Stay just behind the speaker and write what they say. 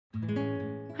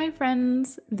Hi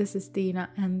friends, this is Dina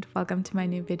and welcome to my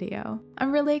new video.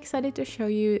 I'm really excited to show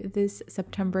you this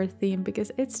September theme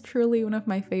because it's truly one of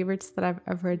my favorites that I've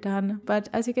ever done, but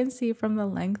as you can see from the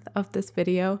length of this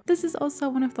video, this is also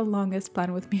one of the longest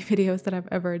plan with me videos that I've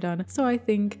ever done, so I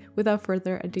think without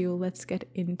further ado, let's get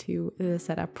into the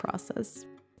setup process.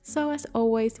 So as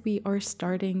always, we are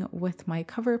starting with my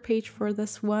cover page for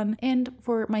this one, and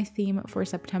for my theme for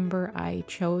September, I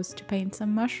chose to paint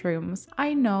some mushrooms.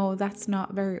 I know that's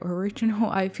not very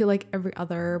original. I feel like every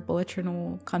other bullet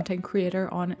journal content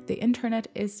creator on the internet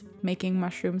is making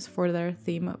mushrooms for their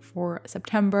theme for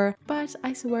September, but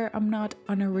I swear I'm not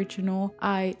unoriginal.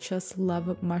 I just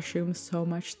love mushrooms so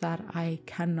much that I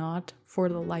cannot for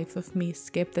the life of me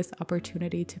skip this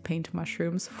opportunity to paint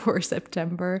mushrooms for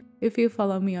September. If you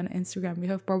follow me on Instagram, you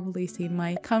have probably seen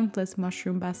my countless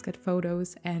mushroom basket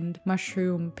photos and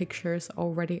mushroom pictures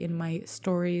already in my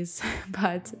stories.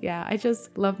 But yeah, I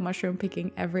just love mushroom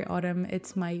picking every autumn.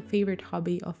 It's my favorite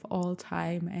hobby of all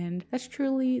time, and that's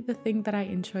truly the thing that I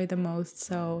enjoy the most.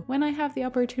 So when I have the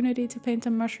opportunity to paint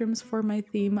some mushrooms for my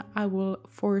theme, I will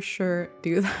for sure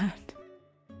do that.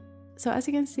 So as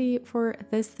you can see, for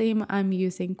this theme, I'm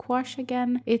using gouache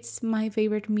again. It's my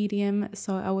favorite medium,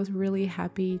 so I was really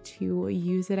happy to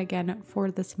use it again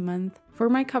for this month. For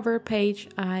my cover page,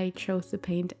 I chose to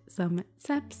paint some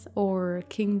ceps or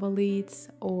king boletes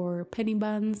or penny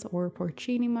buns or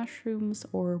porcini mushrooms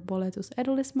or boletus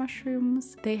edulis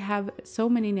mushrooms. They have so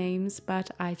many names, but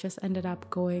I just ended up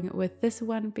going with this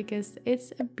one because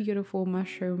it's a beautiful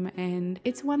mushroom and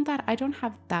it's one that I don't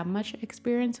have that much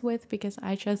experience with because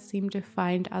I just seem to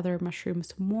find other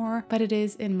mushrooms more, but it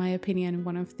is, in my opinion,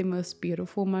 one of the most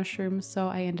beautiful mushrooms, so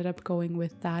I ended up going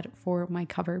with that for my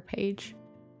cover page.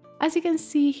 As you can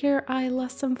see here, I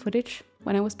lost some footage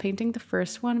when I was painting the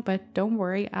first one, but don't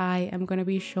worry, I am going to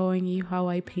be showing you how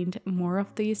I paint more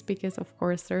of these because of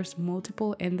course there's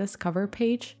multiple in this cover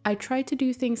page. I tried to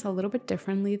do things a little bit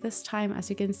differently this time.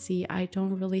 As you can see, I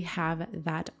don't really have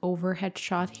that overhead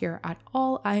shot here at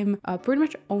all. I'm pretty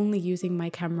much only using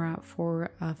my camera for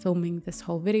filming this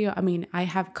whole video. I mean, I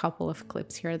have a couple of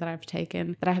clips here that I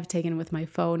have taken with my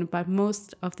phone, but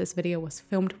most of this video was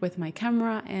filmed with my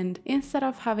camera, and instead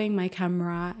of having my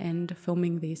camera and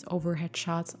filming these overhead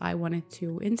shots, I wanted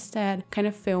to instead kind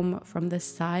of film from the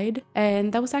side,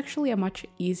 and that was actually a much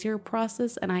easier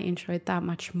process and I enjoyed that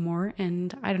much more.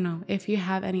 And I don't know, if you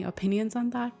have any opinions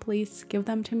on that, please give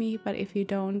them to me, but if you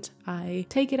don't, I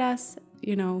take it as,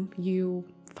 you know, you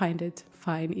find it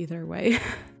fine either way.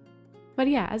 But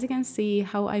yeah, as you can see,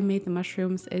 how I made the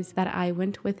mushrooms is that I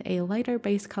went with a lighter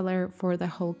base color for the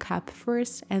whole cap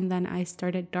first, and then I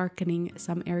started darkening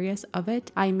some areas of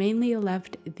it. I mainly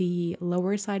left the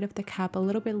lower side of the cap a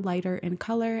little bit lighter in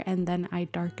color, and then I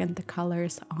darkened the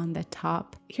colors on the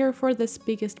top. Here for this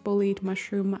biggest bolete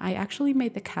mushroom, I actually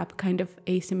made the cap kind of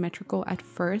asymmetrical at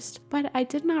first, but I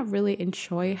did not really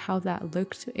enjoy how that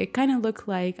looked. It kind of looked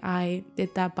like I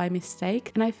did that by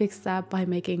mistake, and I fixed that by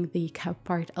making the cap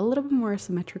part a little bit more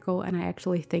symmetrical, and I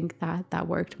actually think that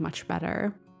worked much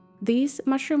better. These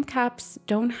mushroom caps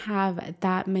don't have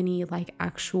that many like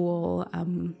actual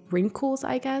wrinkles,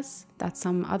 I guess, that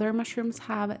some other mushrooms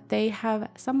have. They have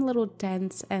some little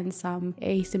dents and some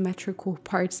asymmetrical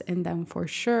parts in them for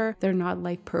sure. They're not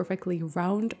like perfectly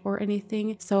round or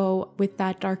anything. So with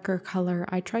that darker color,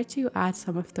 I tried to add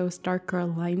some of those darker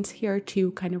lines here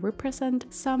to kind of represent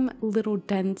some little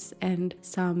dents and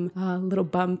some little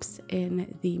bumps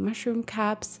in the mushroom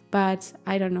caps. But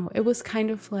I don't know, it was kind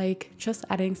of like just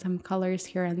adding some colors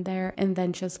here and there and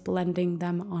then just blending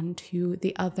them onto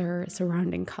the other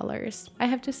surrounding colors. I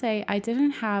have to say, I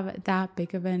didn't have that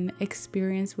big of an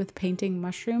experience with painting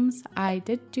mushrooms. I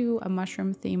did do a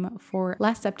mushroom theme for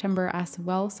last September as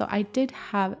well, so I did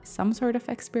have some sort of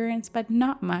experience, but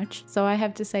not much. So I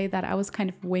have to say that I was kind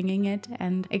of winging it,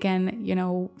 and again, you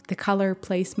know, the color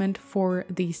placement for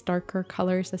these darker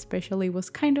colors especially was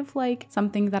kind of like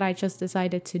something that I just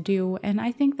decided to do, and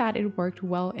I think that it worked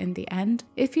well in the end.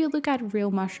 If you look at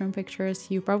real mushroom pictures,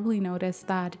 you probably notice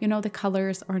that, you know, the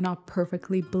colors are not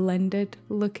perfectly blended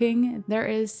looking. There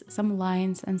is some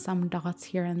lines and some dots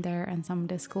here and there and some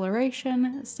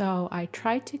discoloration, so I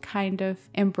tried to kind of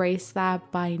embrace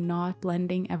that by not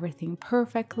blending everything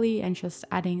perfectly and just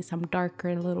adding some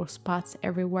darker little spots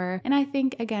everywhere, and I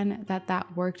think again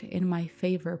that worked in my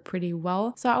favor pretty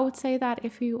well. So I would say that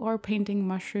if you are painting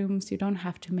mushrooms, you don't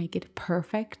have to make it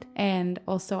perfect, and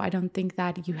also I don't think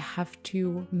that you have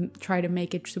to try to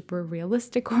make it super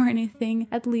realistic or anything.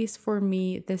 At least for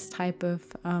me, this type of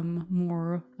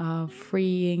more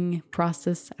freeing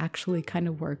process actually kind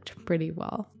of worked pretty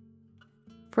well.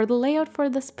 For the layout for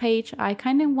this page, I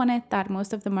kind of wanted that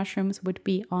most of the mushrooms would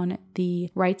be on the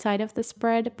right side of the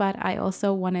spread, but I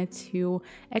also wanted to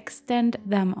extend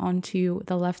them onto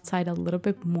the left side a little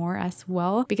bit more as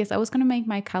well, because I was going to make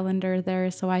my calendar there,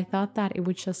 so I thought that it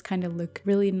would just kind of look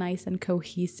really nice and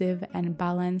cohesive and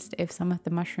balanced if some of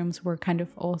the mushrooms were kind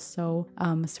of also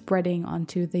spreading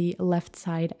onto the left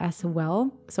side as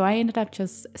well. So I ended up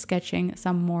just sketching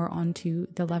some more onto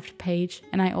the left page,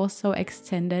 and I also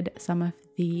extended some of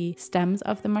the stems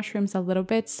of the mushrooms a little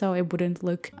bit so it wouldn't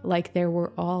look like they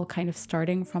were all kind of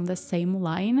starting from the same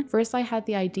line. First, I had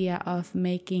the idea of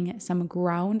making some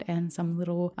ground and some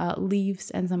little leaves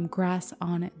and some grass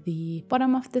on the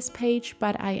bottom of this page,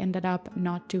 but I ended up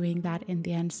not doing that in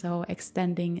the end, so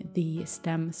extending the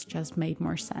stems just made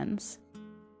more sense.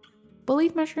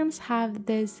 Bolete mushrooms have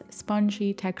this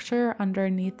spongy texture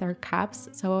underneath their caps,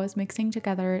 so I was mixing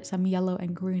together some yellow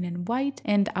and green and white,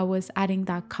 and I was adding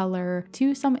that color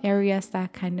to some areas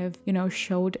that kind of,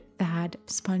 showed that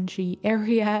spongy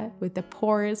area with the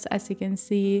pores, as you can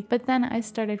see. But then I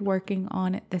started working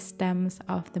on the stems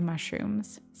of the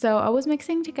mushrooms. So I was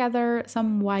mixing together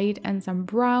some white and some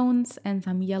browns and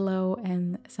some yellow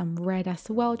and some red as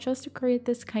well, just to create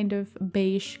this kind of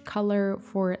beige color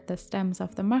for the stems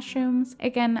of the mushrooms.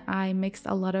 Again, I mixed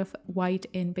a lot of white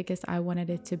in because I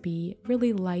wanted it to be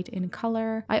really light in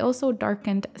color. I also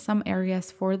darkened some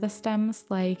areas for the stems,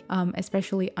 like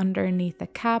especially underneath the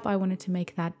cap. I wanted to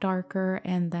make that darker,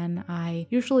 and then I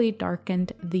usually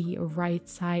darkened the right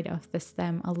side of the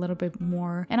stem a little bit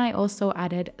more, and I also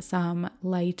added some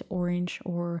light orange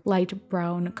or light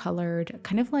brown colored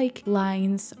kind of like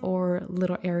lines or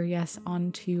little areas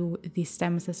onto the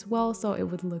stems as well, so it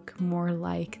would look more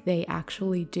like they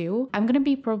actually do. I'm gonna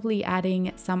be probably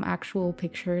adding some actual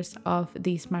pictures of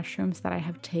these mushrooms that I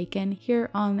have taken here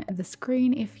on the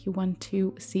screen if you want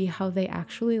to see how they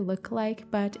actually look like,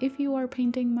 but if you are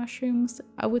painting mushrooms,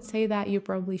 I would say that you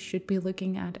probably should be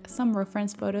looking at some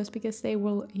reference photos because they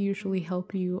will usually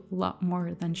help you a lot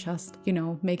more than just,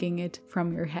 making it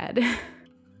from your head.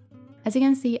 As you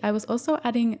can see, I was also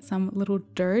adding some little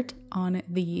dirt on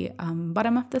the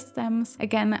bottom of the stems.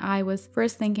 Again, I was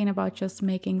first thinking about just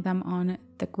making them on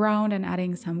the ground and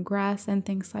adding some grass and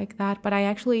things like that, but I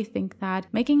actually think that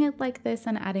making it like this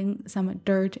and adding some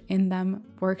dirt in them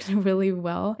works really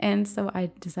well, and so I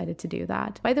decided to do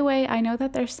that. By the way, I know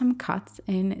that there's some cuts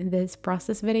in this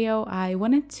process video. I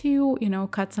wanted to,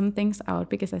 cut some things out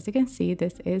because, as you can see,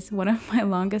 this is one of my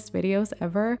longest videos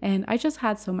ever, and I just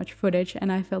had so much footage,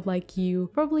 and I felt like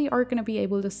you probably are going to be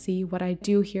able to see what I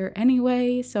do here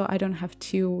anyway, so I don't have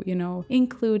to,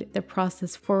 include the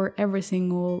process for every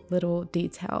single little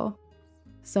detail.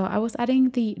 So I was adding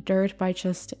the dirt by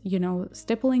just,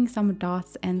 stippling some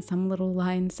dots and some little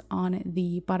lines on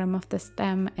the bottom of the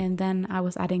stem, and then I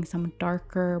was adding some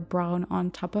darker brown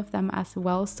on top of them as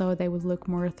well so they would look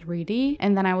more 3D.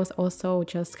 And then I was also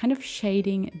just kind of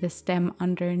shading the stem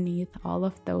underneath all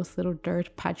of those little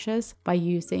dirt patches by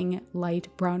using light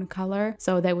brown color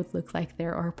so they would look like they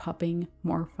are popping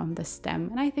more from the stem,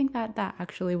 and I think that that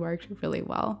actually worked really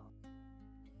well.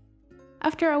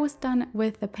 After I was done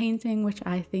with the painting, which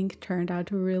I think turned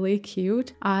out really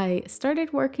cute, I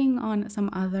started working on some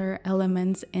other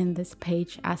elements in this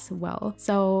page as well.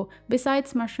 So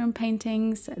besides mushroom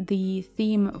paintings, the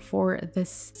theme for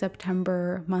this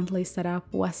September monthly setup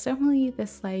was definitely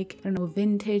this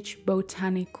vintage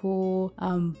botanical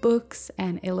books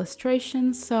and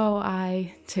illustrations. So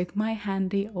I took my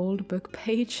handy old book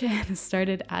page and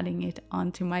started adding it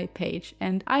onto my page.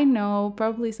 And I know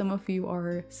probably some of you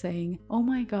are saying, oh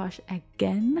my gosh,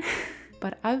 again?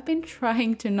 But I've been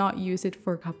trying to not use it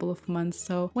for a couple of months,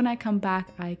 so when I come back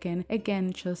I can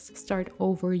again just start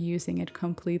overusing it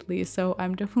completely. So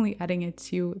I'm definitely adding it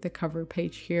to the cover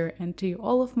page here and to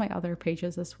all of my other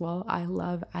pages as well. I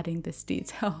love adding this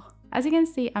detail. As you can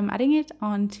see, I'm adding it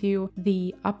onto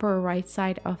the upper right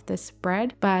side of the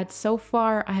spread, but so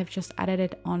far I have just added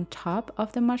it on top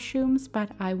of the mushrooms,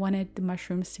 but I wanted the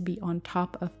mushrooms to be on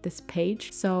top of this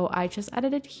page. So I just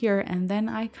added it here, and then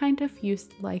I kind of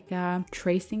used like a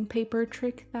tracing paper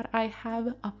trick that I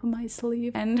have up my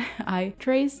sleeve, and I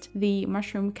traced the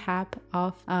mushroom cap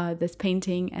of this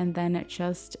painting and then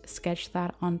just sketched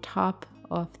that on top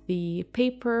of the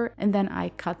paper, and then I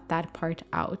cut that part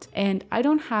out. And I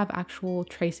don't have actual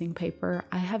tracing paper.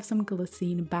 I have some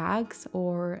glycine bags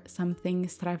or some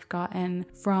things that I've gotten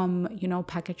from,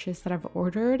 packages that I've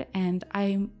ordered, and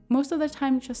I most of the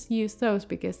time just use those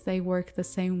because they work the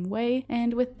same way.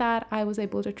 And with that, I was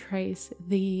able to trace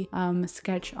the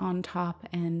sketch on top,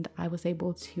 and I was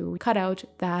able to cut out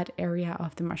that area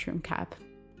of the mushroom cap.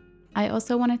 I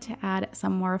also wanted to add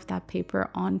some more of that paper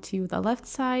onto the left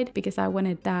side because I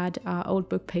wanted that old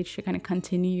book page to kind of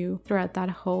continue throughout that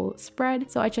whole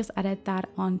spread. So I just added that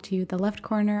onto the left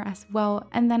corner as well.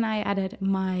 And then I added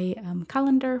my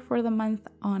calendar for the month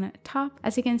on top.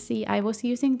 As you can see, I was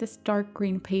using this dark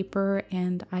green paper,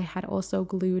 and I had also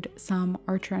glued some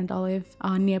Archer and Olive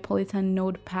Neapolitan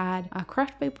notepad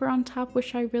craft paper on top,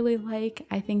 which I really like.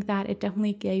 I think that it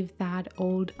definitely gave that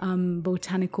old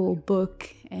botanical book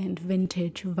and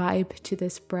vintage vibe to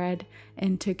this spread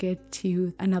and took it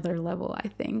to another level, I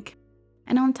think.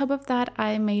 And on top of that,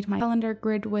 I made my calendar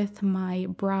grid with my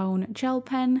brown gel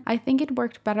pen. I think it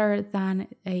worked better than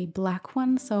a black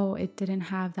one, so it didn't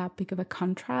have that big of a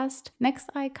contrast. Next,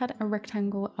 I cut a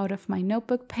rectangle out of my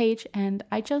notebook page, and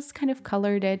I just kind of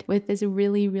colored it with this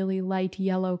really, really light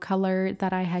yellow color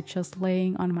that I had just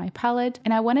laying on my palette.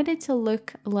 And I wanted it to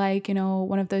look like, you know,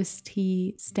 one of those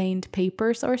tea stained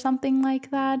papers or something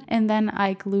like that. And then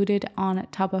I glued it on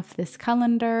top of this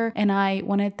calendar, and I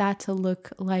wanted that to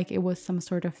look like it was some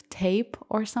sort of tape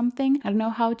or something. I don't know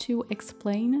how to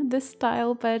explain this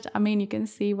style, but I mean, you can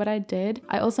see what I did.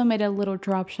 I also made a little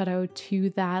drop shadow to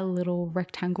that little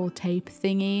rectangle tape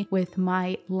thingy with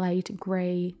my light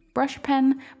gray brush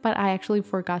pen, but I actually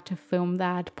forgot to film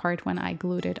that part when I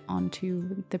glued it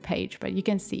onto the page, but you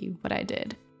can see what I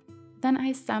did. Then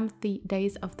I stamped the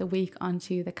days of the week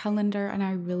onto the calendar, and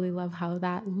I really love how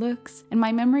that looks. And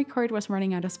my memory card was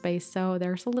running out of space, so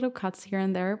there's a little cuts here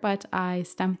and there, but I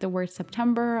stamped the word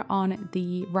September on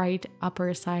the right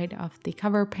upper side of the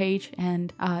cover page,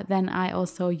 and then I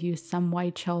also used some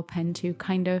white gel pen to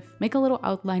kind of make a little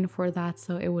outline for that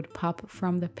so it would pop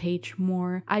from the page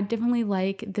more. I definitely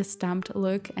like the stamped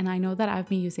look, and I know that I've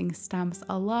been using stamps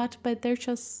a lot, but they're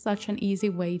just such an easy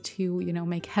way to, you know,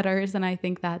 make headers, and I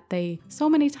think that they so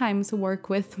many times work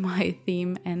with my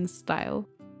theme and style.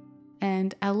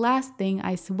 And a last thing,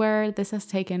 I swear this has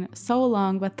taken so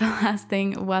long, but the last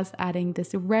thing was adding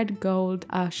this red gold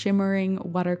shimmering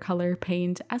watercolor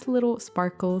paint as little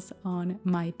sparkles on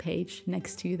my page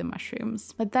next to the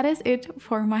mushrooms. But that is it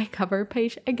for my cover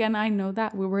page. Again, I know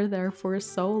that we were there for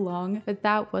so long, but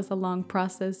that was a long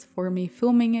process for me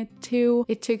filming it too.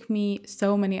 It took me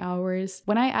so many hours.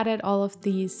 When I added all of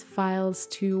these files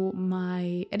to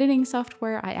my editing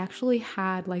software, I actually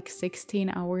had like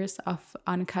 16 hours of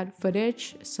uncut footage.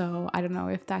 So I don't know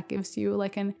if that gives you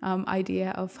like an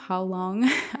idea of how long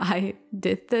I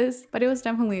did this, but it was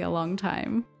definitely a long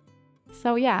time.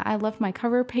 So yeah, I love my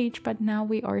cover page, but now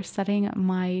we are setting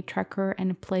my tracker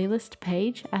and playlist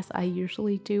page as I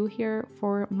usually do here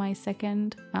for my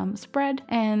second spread.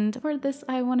 And for this,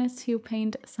 I wanted to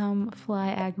paint some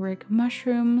fly agaric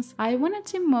mushrooms. I wanted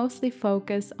to mostly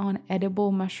focus on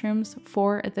edible mushrooms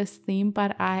for this theme,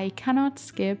 but I cannot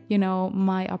skip, you know,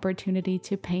 my opportunity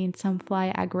to paint some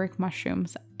fly agaric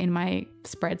mushrooms in my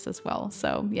spreads as well.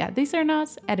 So yeah, these are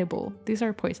not edible, these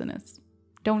are poisonous.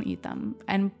 Don't eat them.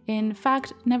 And in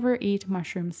fact, never eat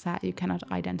mushrooms that you cannot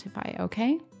identify,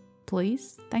 okay?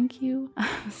 Please, thank you.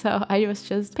 So I was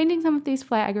just painting some of these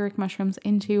fly agaric mushrooms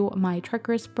into my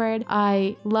tracker spread.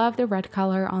 I love the red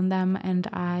color on them, and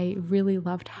I really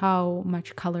loved how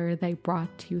much color they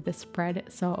brought to the spread.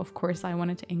 So of course I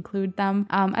wanted to include them.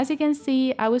 As you can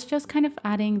see, I was just kind of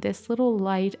adding this little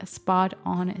light spot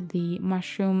on the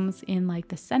mushrooms in like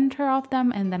the center of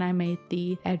them, and then I made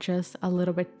the edges a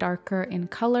little bit darker in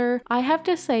color. I have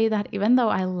to say that even though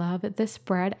I love this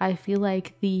spread, I feel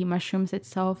like the mushrooms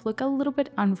itself look a little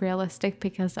bit unrealistic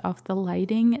because of the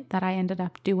lighting that I ended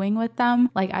up doing with them.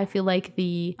 Like I feel like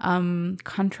the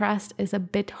contrast is a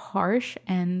bit harsh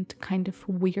and kind of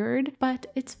weird, but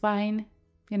it's fine.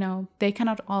 You know, they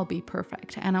cannot all be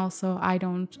perfect. And also I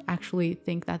don't actually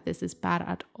think that this is bad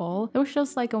at all. It was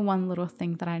just like a one little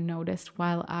thing that I noticed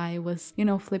while I was, you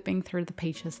know, flipping through the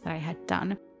pages that I had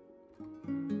done.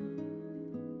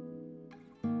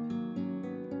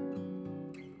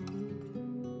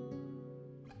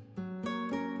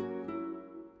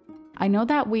 I know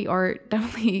that we are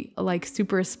definitely like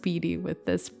super speedy with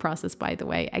this process, by the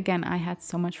way. Again, I had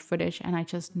so much footage and I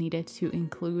just needed to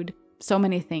include so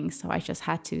many things, so I just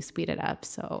had to speed it up,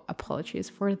 so apologies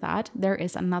for that. There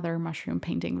is another mushroom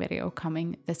painting video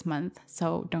coming this month,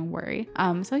 so don't worry.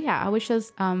 So yeah, I was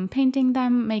just painting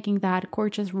them, making that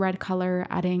gorgeous red color,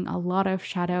 adding a lot of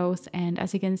shadows, and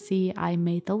as you can see, I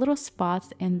made the little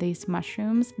spots in these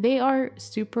mushrooms. They are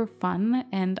super fun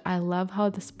and I love how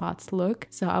the spots look,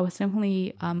 so I was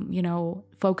definitely you know,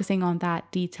 focusing on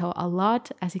that detail a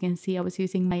lot. As you can see, I was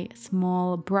using my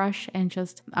small brush and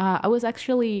just I was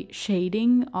actually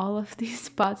shading all of these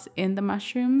spots in the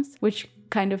mushrooms, which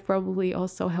kind of probably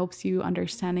also helps you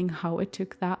understanding how it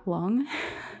took that long.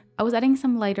 I was adding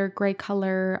some lighter gray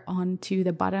color onto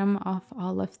the bottom of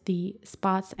all of the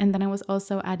spots, and then I was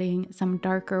also adding some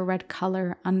darker red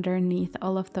color underneath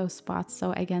all of those spots.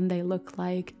 So again, they look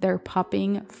like they're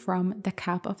popping from the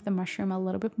cap of the mushroom a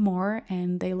little bit more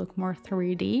and they look more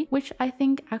 3D, which I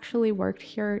think actually worked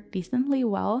here decently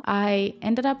well. I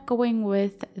ended up going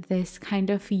with this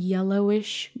kind of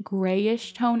yellowish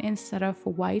grayish tone instead of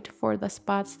white for the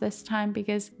spots this time,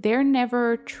 because they're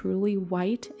never truly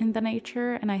white in the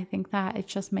nature, and I think that it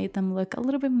just made them look a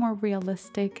little bit more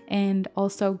realistic and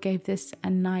also gave this a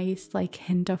nice like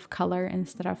hint of color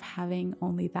instead of having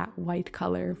only that white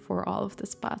color for all of the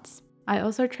spots. I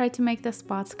also tried to make the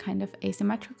spots kind of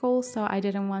asymmetrical, so I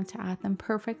didn't want to add them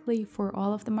perfectly for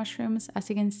all of the mushrooms. As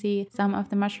you can see, some of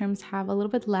the mushrooms have a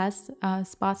little bit less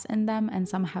spots in them and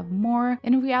some have more.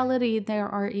 In reality, there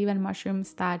are even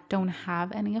mushrooms that don't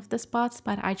have any of the spots,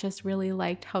 but I just really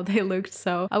liked how they looked,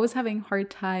 so I was having a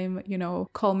hard time, you know,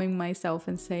 calming myself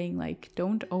and saying like,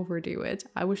 don't overdo it.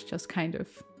 I was just kind of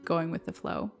going with the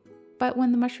flow. But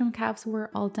when the mushroom caps were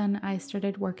all done, I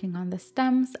started working on the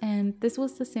stems, and this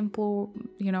was the simple,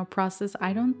 you know, process.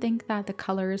 I don't think that the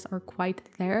colors are quite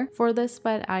there for this,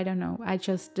 but I don't know. I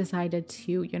just decided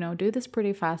to, you know, do this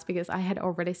pretty fast because I had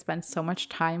already spent so much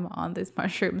time on these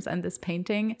mushrooms and this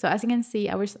painting. So as you can see,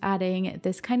 I was adding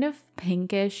this kind of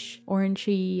pinkish,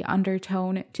 orangey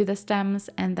undertone to the stems,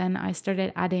 and then I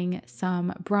started adding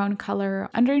some brown color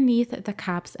underneath the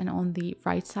caps and on the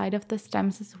right side of the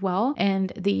stems as well.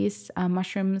 And these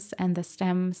mushrooms and the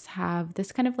stems have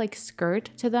this kind of like skirt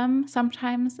to them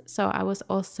sometimes, so I was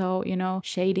also, you know,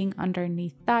 shading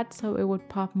underneath that so it would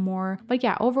pop more. But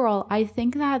yeah, overall I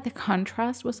think that the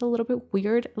contrast was a little bit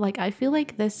weird. Like I feel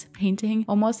like this painting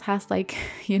almost has like,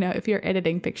 you know, if you're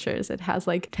editing pictures, it has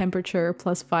like temperature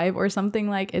 +5 or something.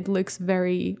 Like it looks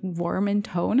very warm in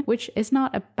tone, which is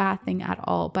not a bad thing at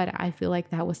all, but I feel like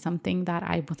that was something that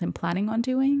I wasn't planning on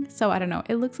doing. So I don't know,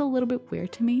 it looks a little bit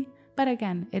weird to me. But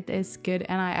again, it is good,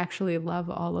 and I actually love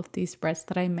all of these spreads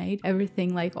that I made.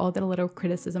 Everything, like all the little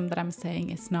criticism that I'm saying,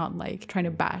 is not like trying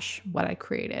to bash what I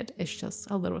created. It's just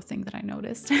a little thing that I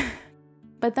noticed.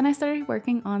 But then I started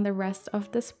working on the rest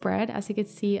of the spread. As you can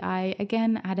see, I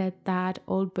again added that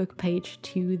old book page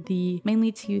to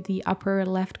mainly to the upper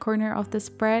left corner of the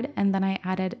spread, and then I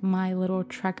added my little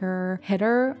tracker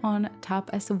header on top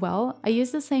as well. I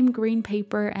used the same green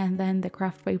paper and then the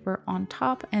craft paper on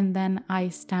top, and then I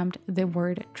stamped the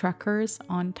word trackers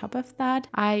on top of that.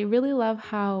 I really love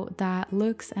how that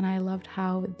looks, and I loved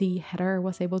how the header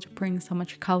was able to bring so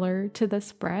much color to the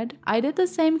spread. I did the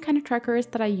same kind of trackers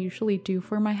that I usually do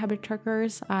for my habit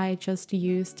trackers. I just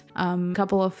used a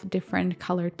couple of different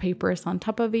colored papers on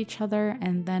top of each other,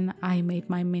 and then I made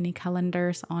my mini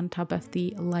calendars on top of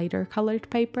the lighter colored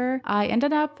paper. I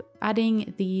ended up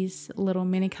adding these little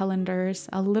mini calendars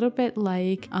a little bit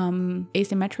like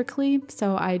asymmetrically,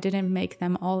 so I didn't make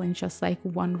them all in just like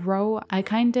one row. I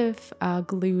kind of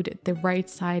glued the right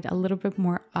side a little bit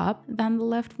more up than the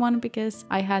left one because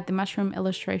I had the mushroom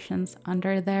illustrations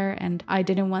under there and I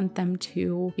didn't want them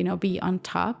to, you know, be on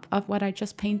top of what I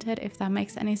just painted, if that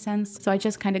makes any sense. So I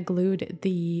just kind of glued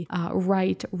the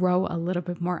right row a little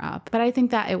bit more up. But I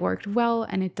think that it worked well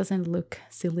and it doesn't look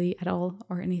silly at all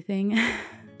or anything.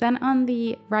 Then on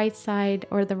the right side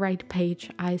or the right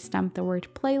page, I stamped the word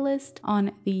playlist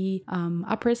on the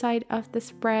upper side of the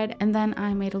spread, and then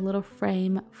I made a little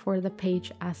frame for the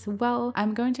page as well.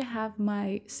 I'm going to have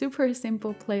my super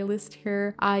simple playlist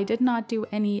here. I did not do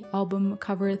any album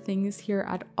cover things here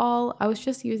at all. I was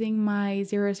just using my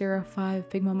 005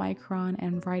 Pigma micron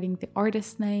and writing the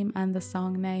artist name and the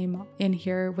song name in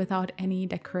here without any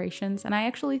decorations, and I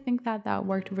actually think that that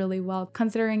worked really well,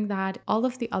 considering that all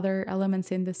of the other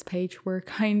elements in this page were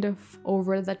kind of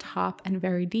over the top and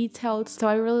very detailed. So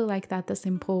I really like that the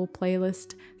simple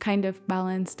playlist kind of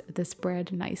balanced the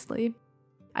spread nicely.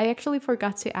 I actually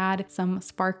forgot to add some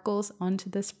sparkles onto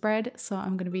the spread, so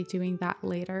I'm going to be doing that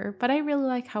later, but I really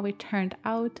like how it turned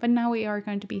out. But now we are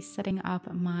going to be setting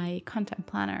up my content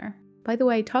planner. By the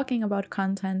way, talking about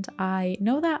content, I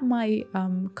know that my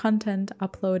content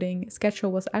uploading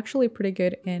schedule was actually pretty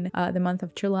good in the month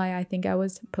of July. I think I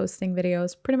was posting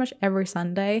videos pretty much every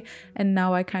Sunday, and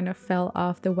now I kind of fell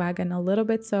off the wagon a little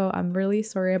bit, so I'm really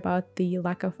sorry about the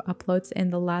lack of uploads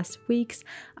in the last weeks.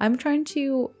 I'm trying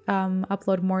to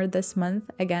upload more this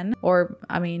month again, or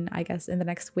I mean, I guess in the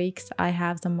next weeks. I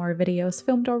have some more videos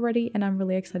filmed already and I'm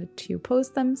really excited to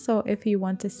post them, so if you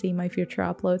want to see my future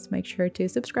uploads, make sure to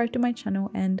subscribe to my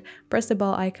channel and press the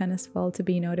bell icon as well to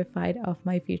be notified of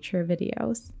my future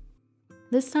videos.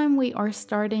 This time we are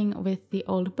starting with the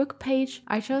old book page.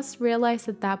 I just realized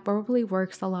that that probably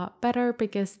works a lot better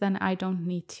because then I don't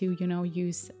need to,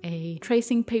 use a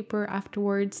tracing paper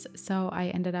afterwards. So I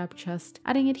ended up just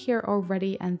adding it here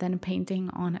already and then painting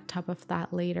on top of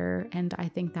that later. And I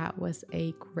think that was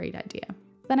a great idea.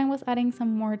 Then I was adding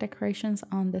some more decorations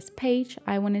on this page.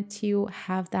 I wanted to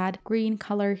have that green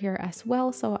color here as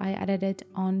well, so I added it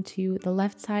onto the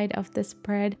left side of the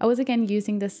spread. I was again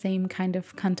using the same kind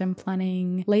of content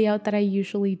planning layout that I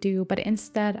usually do, but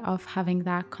instead of having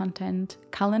that content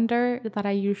calendar that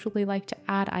I usually like to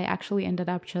add, I actually ended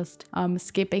up just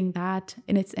skipping that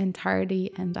in its entirety,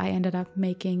 and I ended up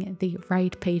making the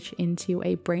right page into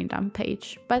a brain dump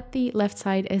page. But the left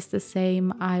side is the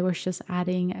same. I was just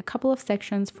adding a couple of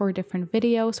sections for different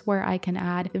videos where I can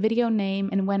add the video name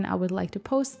and when I would like to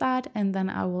post that, and then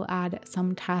I will add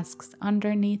some tasks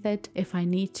underneath it if I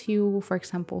need to, for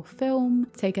example, film,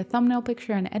 take a thumbnail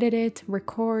picture and edit it,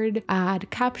 record, add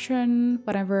caption,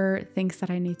 whatever things that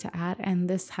I need to add, and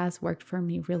this has worked for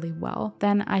me really well.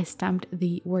 Then I stamped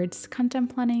the words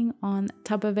content planning on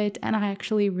top of it, and I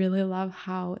actually really love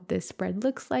how this spread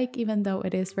looks like, even though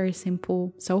it is very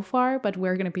simple so far, but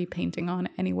we're going to be painting on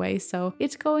it anyway, so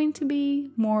it's going to be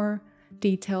more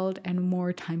detailed and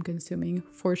more time consuming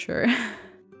for sure.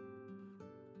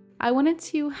 I wanted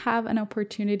to have an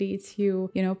opportunity to,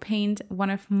 paint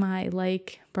one of my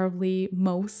probably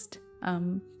most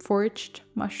foraged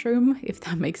mushroom, if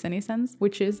that makes any sense,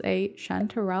 which is a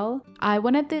chanterelle. I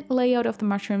wanted the layout of the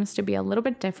mushrooms to be a little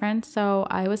bit different, so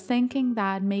I was thinking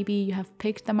that maybe you have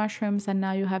picked the mushrooms and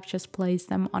now you have just placed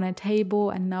them on a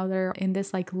table and now they're in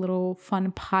this little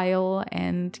fun pile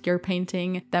and you're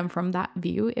painting them from that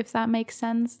view, if that makes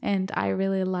sense. And I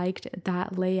really liked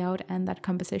that layout and that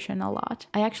composition a lot.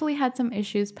 I actually had some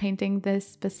issues painting this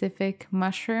specific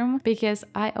mushroom because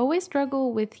I always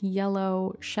struggle with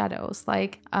yellow shadows.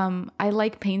 I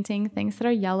like painting things that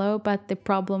are yellow, but the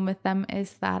problem with them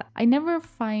is that I never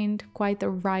find quite the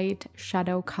right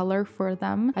shadow color for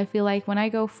them. I feel like when I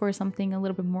go for something a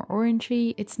little bit more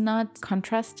orangey, it's not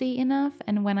contrasty enough,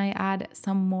 and when I add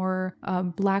some more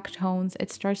black tones,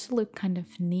 it starts to look kind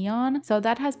of neon. So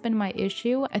that has been my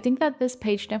issue. I think that this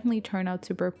page definitely turned out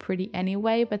super pretty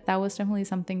anyway, but that was definitely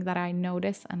something that I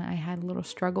noticed and I had a little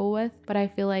struggle with. But I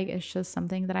feel like it's just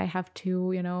something that I have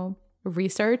to,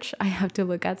 research. I have to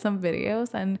look at some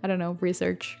videos and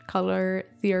research color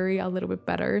theory a little bit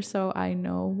better so I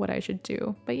know what I should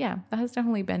do. But yeah, that has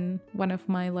definitely been one of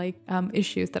my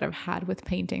issues that I've had with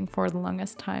painting for the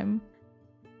longest time.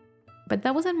 But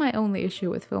that wasn't my only issue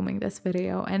with filming this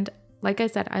video, and like I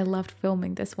said, I loved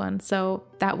filming this one, so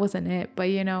that wasn't it,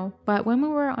 but when we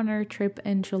were on our trip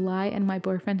in July and my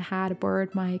boyfriend had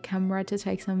borrowed my camera to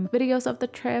take some videos of the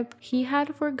trip, he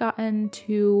had forgotten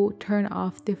to turn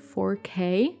off the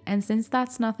 4K, and since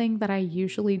that's nothing that I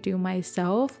usually do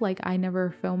myself, I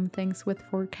never film things with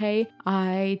 4K,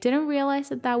 I didn't realize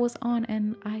that that was on,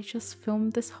 and I just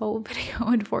filmed this whole video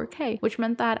in 4K, which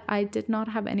meant that I did not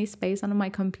have any space on my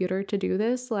computer to do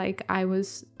this.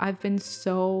 I've been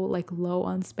so low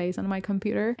on space on my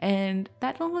computer, and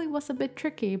that only was a bit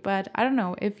tricky. But I don't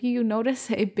know, if you notice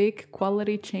a big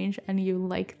quality change and you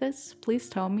like this, please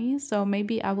tell me, so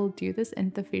maybe I will do this in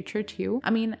the future too. I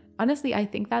mean, honestly, I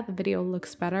think that the video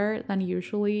looks better than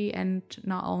usually, and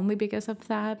not only because of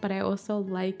that, but I also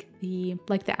like the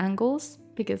angles,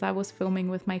 because I was filming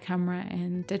with my camera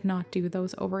and did not do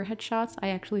those overhead shots. I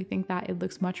actually think that it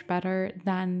looks much better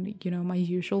than, my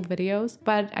usual videos.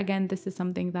 But again, this is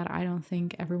something that I don't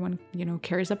think everyone,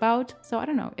 cares about. So I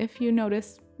don't know, if you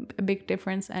notice a big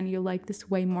difference and you like this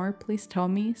way more, please tell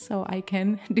me so I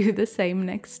can do the same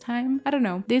next time. I don't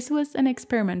know, this was an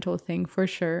experimental thing for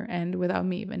sure, and without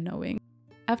me even knowing.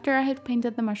 After I had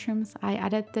painted the mushrooms, I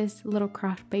added this little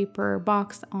craft paper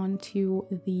box onto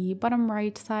the bottom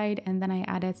right side, and then I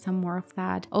added some more of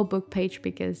that old book page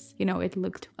because, it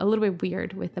looked a little bit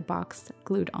weird with the box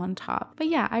glued on top. But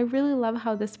yeah, I really love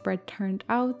how the spread turned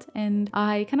out, and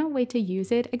I cannot wait to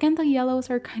use it. Again, the yellows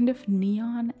are kind of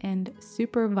neon and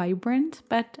super vibrant,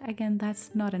 but again,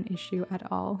 that's not an issue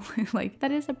at all.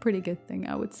 That is a pretty good thing,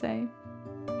 I would say.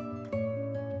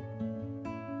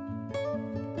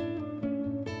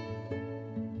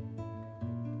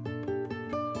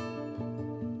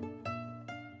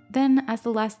 Then as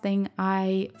the last thing,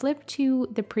 I flipped to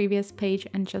the previous page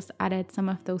and just added some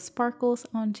of those sparkles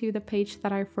onto the page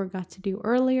that I forgot to do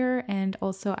earlier, and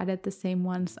also added the same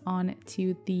ones on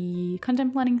to the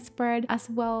content planning spread as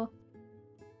well.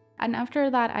 And after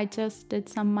that, I just did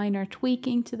some minor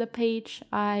tweaking to the page.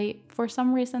 I, for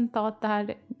some reason, thought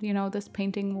that, you know, this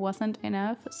painting wasn't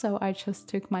enough. So I just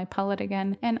took my palette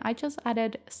again and I just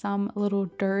added some little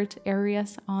dirt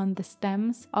areas on the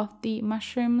stems of the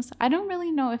mushrooms. I don't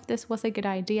really know if this was a good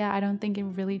idea. I don't think it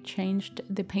really changed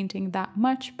the painting that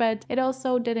much, but it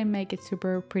also didn't make it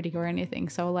super pretty or anything.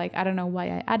 So like, I don't know why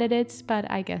I added it, but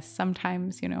I guess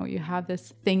sometimes, you know, you have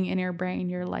this thing in your brain,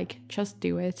 you're like, just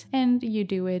do it, and you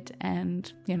do it,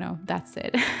 and you know, that's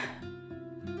it.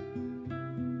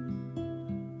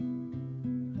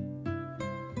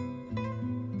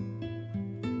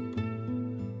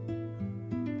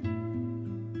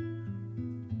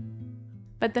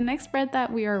 But the next spread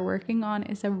that we are working on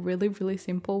is a really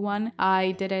simple one.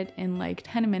 I did it in like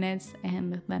 10 minutes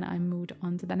and then I moved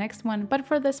on to the next one. But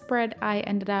for this spread, I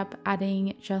ended up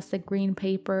adding just the green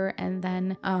paper and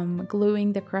then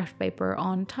gluing the craft paper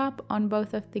on top on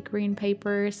both of the green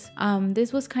papers.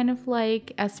 This was kind of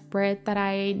like a spread that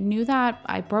I knew that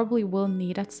I probably will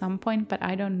need at some point, but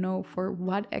I don't know for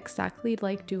what exactly.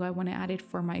 Like, do I want to add it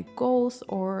for my goals,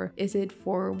 or is it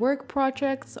for work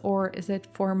projects, or is it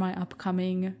for my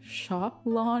upcoming shop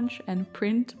launch and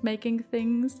print making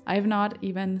things? I have not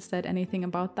even said anything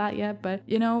about that yet, but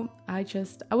you know, I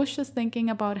was just thinking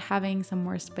about having some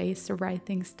more space to write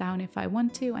things down if I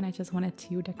want to, and I just wanted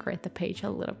to decorate the page a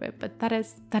little bit. But that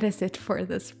is it for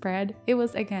the spread. It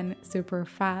was again super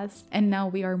fast, and now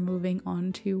we are moving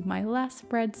on to my last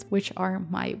spreads, which are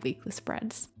my weekly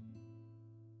spreads.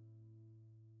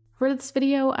 For this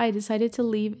video, I decided to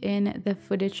leave in the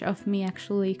footage of me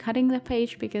actually cutting the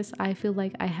page because I feel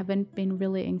like I haven't been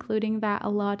really including that a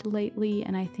lot lately,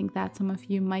 and I think that some of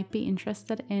you might be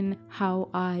interested in how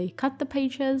I cut the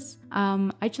pages.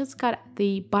 I just cut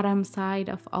the bottom side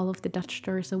of all of the Dutch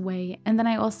doors away, and then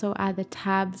I also add the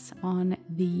tabs on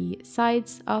the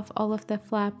sides of all of the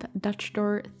flap Dutch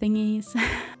door thingies.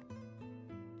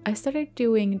 I started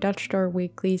doing Dutch door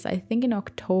weeklies I think in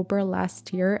October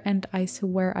last year, and I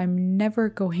swear I'm never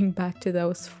going back to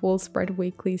those full spread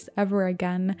weeklies ever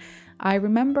again. I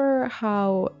remember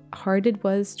how hard it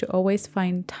was to always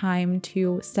find time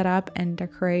to set up and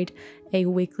decorate a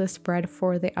weekly spread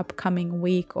for the upcoming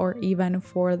week or even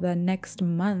for the next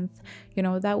month. You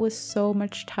know, that was so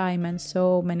much time and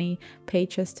so many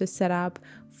pages to set up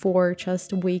for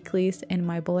just weeklies in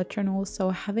my bullet journal.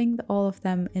 So having all of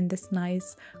them in this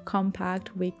nice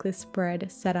compact weekly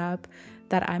spread setup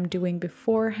that I'm doing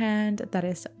beforehand, that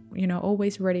is, you know,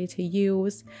 always ready to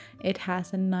use. It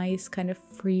has a nice kind of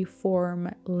free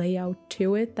form layout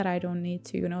to it that I don't need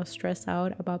to, you know, stress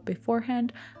out about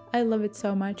beforehand. I love it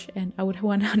so much and I would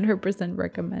 100%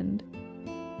 recommend.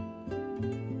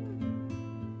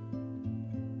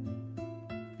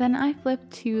 Then I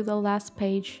flipped to the last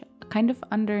page kind of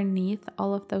underneath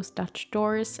all of those Dutch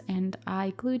doors, and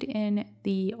I glued in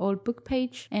the old book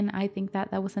page, and I think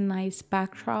that that was a nice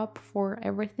backdrop for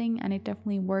everything, and it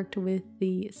definitely worked with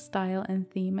the style and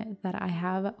theme that I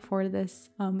have for this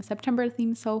September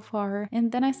theme so far.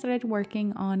 And then I started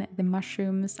working on the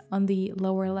mushrooms on the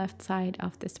lower left side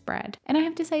of the spread, and I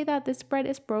have to say that this spread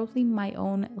is probably my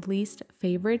own least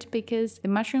favorite because the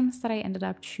mushrooms that I ended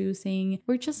up choosing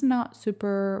were just not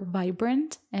super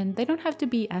vibrant, and they don't have to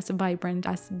be as vibrant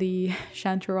as the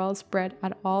chanterelle spread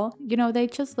at all. You know, they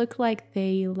just look like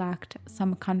they lacked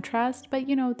some contrast, but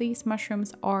you know, these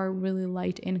mushrooms are really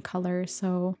light in color,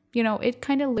 so you know, it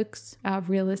kind of looks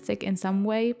realistic in some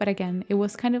way, but again, it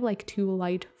was kind of like too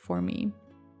light for me.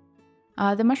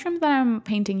 The mushroom that I'm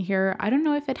painting here, I don't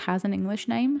know if it has an English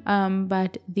name,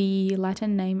 but the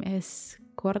Latin name is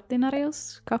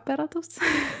Cortinarius caperatus.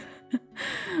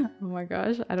 Oh my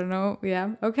gosh, I don't know.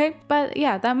 Yeah, okay. But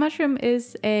yeah, that mushroom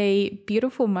is a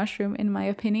beautiful mushroom in my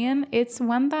opinion. It's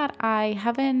one that I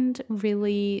haven't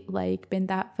really like been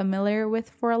that familiar with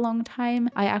for a long time.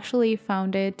 I actually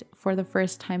found it for the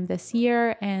first time this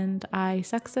year and I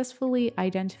successfully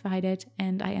identified it,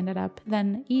 and I ended up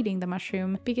then eating the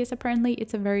mushroom because apparently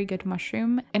it's a very good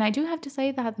mushroom. And I do have to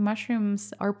say that the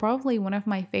mushrooms are probably one of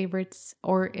my favorites,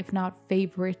 or if not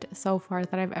favorite so far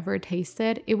that I've ever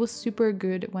tasted. It was super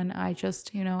good when I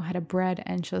just, you know, had a bread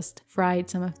and just fried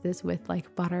some of this with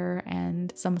like butter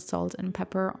and some salt and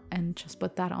pepper and just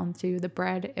put that onto the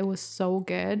bread. It was so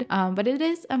good. But it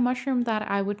is a mushroom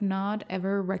that I would not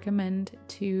ever recommend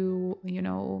to, you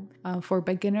know, for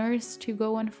beginners to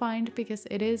go and find, because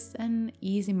it is an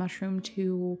easy mushroom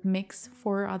to mix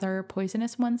for other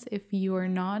poisonous ones if you are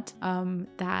not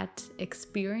that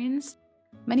experienced.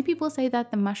 Many people say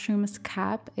that the mushroom's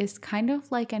cap is kind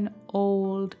of like an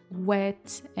old,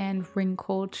 wet and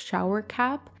wrinkled shower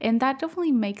cap, and that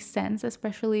definitely makes sense,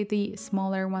 especially the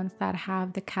smaller ones that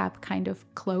have the cap kind of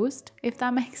closed, if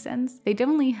that makes sense. They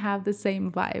definitely have the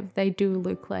same vibe. They do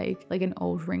look like an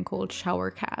old wrinkled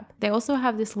shower cap. They also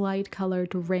have this light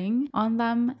colored ring on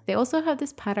them. They also have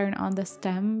this pattern on the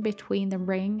stem between the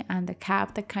ring and the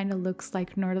cap that kind of looks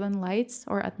like northern lights,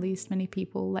 or at least many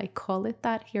people like call it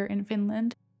that here in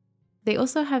Finland. They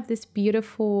also have this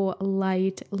beautiful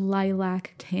light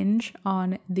lilac tinge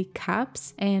on the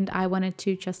caps, and I wanted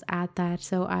to just add that,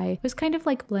 so I was kind of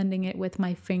like blending it with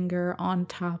my finger on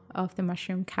top of the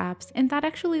mushroom caps, and that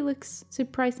actually looks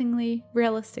surprisingly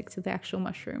realistic to the actual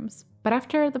mushrooms. But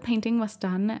after the painting was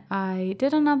done, I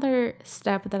did another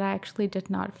step that I actually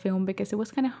did not film because it was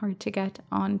kind of hard to get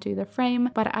onto the frame,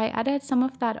 but I added some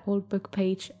of that old book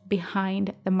page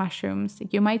behind the mushrooms.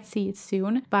 You might see it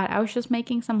soon, but I was just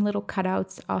making some little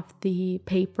cutouts of the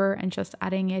paper and just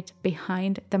adding it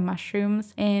behind the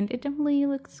mushrooms, and it definitely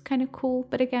looks kind of cool.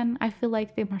 But again, I feel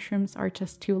like the mushrooms are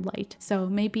just too light, so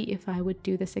maybe if I would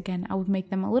do this again, I would make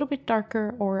them a little bit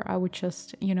darker, or I would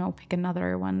just, you know, pick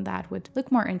another one that would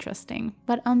look more interesting.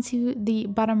 But onto the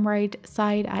bottom right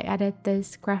side, I added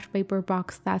this craft paper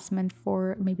box that's meant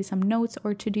for maybe some notes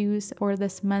or to-dos for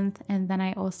this month, and then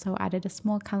I also added a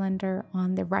small calendar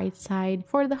on the right side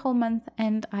for the whole month,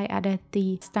 and I added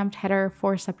the stamped header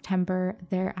for September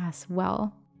there as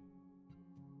well.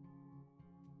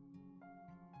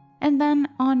 And then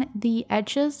on the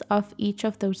edges of each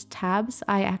of those tabs,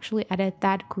 I actually added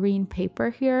that green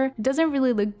paper here. It doesn't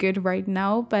really look good right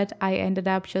now, but I ended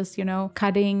up just, you know,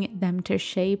 cutting them to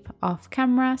shape off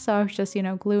camera. So I was just, you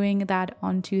know, gluing that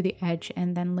onto the edge,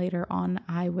 and then later on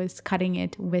I was cutting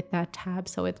it with that tab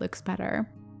so it looks better.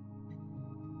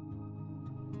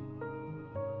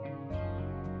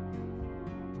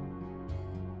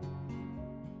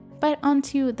 But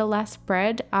onto the last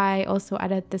spread, I also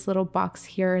added this little box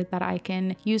here that I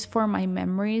can use for my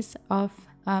memories of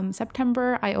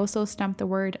September. I also stamped the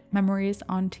word memories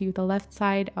onto the left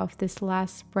side of this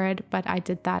last spread, but I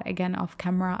did that again off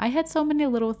camera. I had so many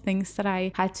little things that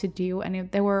I had to do, and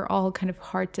they were all kind of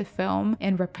hard to film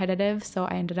and repetitive, so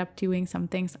I ended up doing some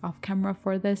things off camera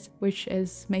for this, which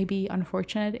is maybe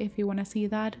unfortunate if you want to see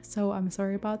that, so I'm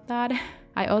sorry about that.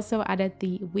 I also added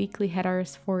the weekly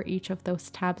headers for each of those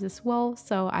tabs as well,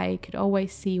 so I could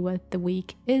always see what the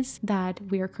week is that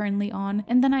we are currently on.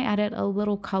 And then I added a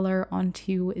little color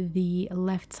onto the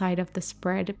left side of the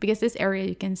spread, because this area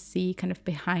you can see kind of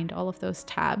behind all of those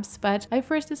tabs. But I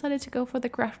first decided to go for the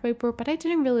craft paper, but I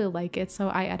didn't really like it, so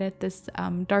I added this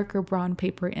darker brown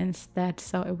paper instead,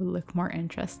 so it would look more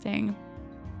interesting.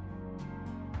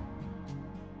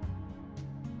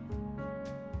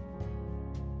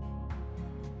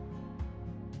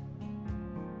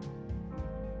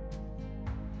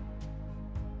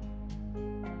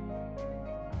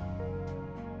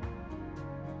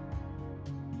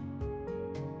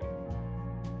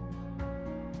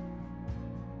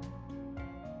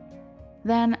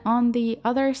 Then on the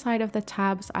other side of the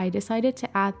tabs, I decided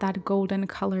to add that golden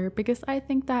color because I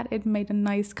think that it made a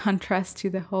nice contrast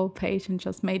to the whole page and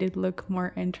just made it look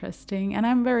more interesting. And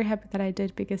I'm very happy that I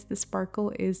did because the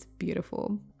sparkle is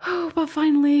beautiful. Oh, but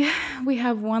finally, we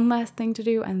have one last thing to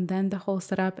do and then the whole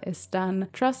setup is done.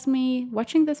 Trust me,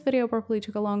 watching this video probably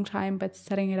took a long time, but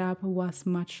setting it up was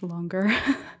much longer.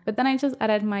 But then I just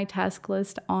added my task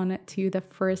list on to the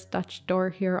first Dutch door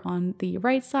here on the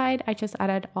right side. I just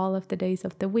added all of the days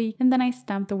of the week, and then I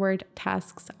stamped the word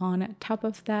tasks on top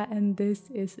of that, and this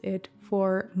is it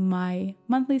for my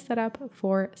monthly setup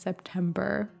for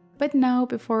September. But now,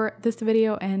 before this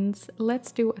video ends,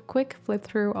 let's do a quick flip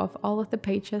through of all of the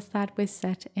pages that we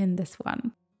set in this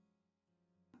one.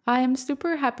 I am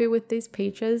super happy with these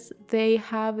pages. They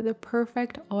have the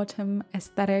perfect autumn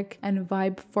aesthetic and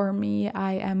vibe for me.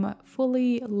 I am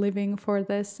fully living for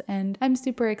this and I'm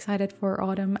super excited for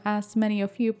autumn, as many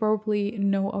of you probably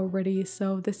know already,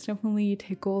 so this definitely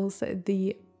tickles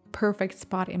the perfect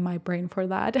spot in my brain for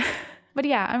that. But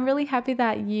yeah, I'm really happy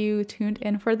that you tuned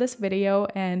in for this video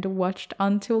and watched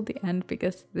until the end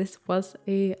because this was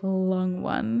a long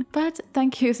one. But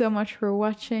thank you so much for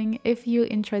watching. If you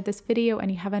enjoyed this video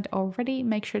and you haven't already,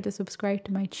 make sure to subscribe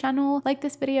to my channel, like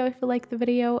this video if you like the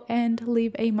video, and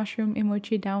leave a mushroom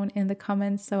emoji down in the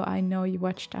comments so I know you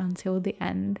watched until the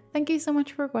end. Thank you so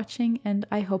much for watching and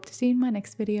I hope to see you in my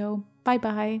next video. Bye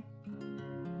bye!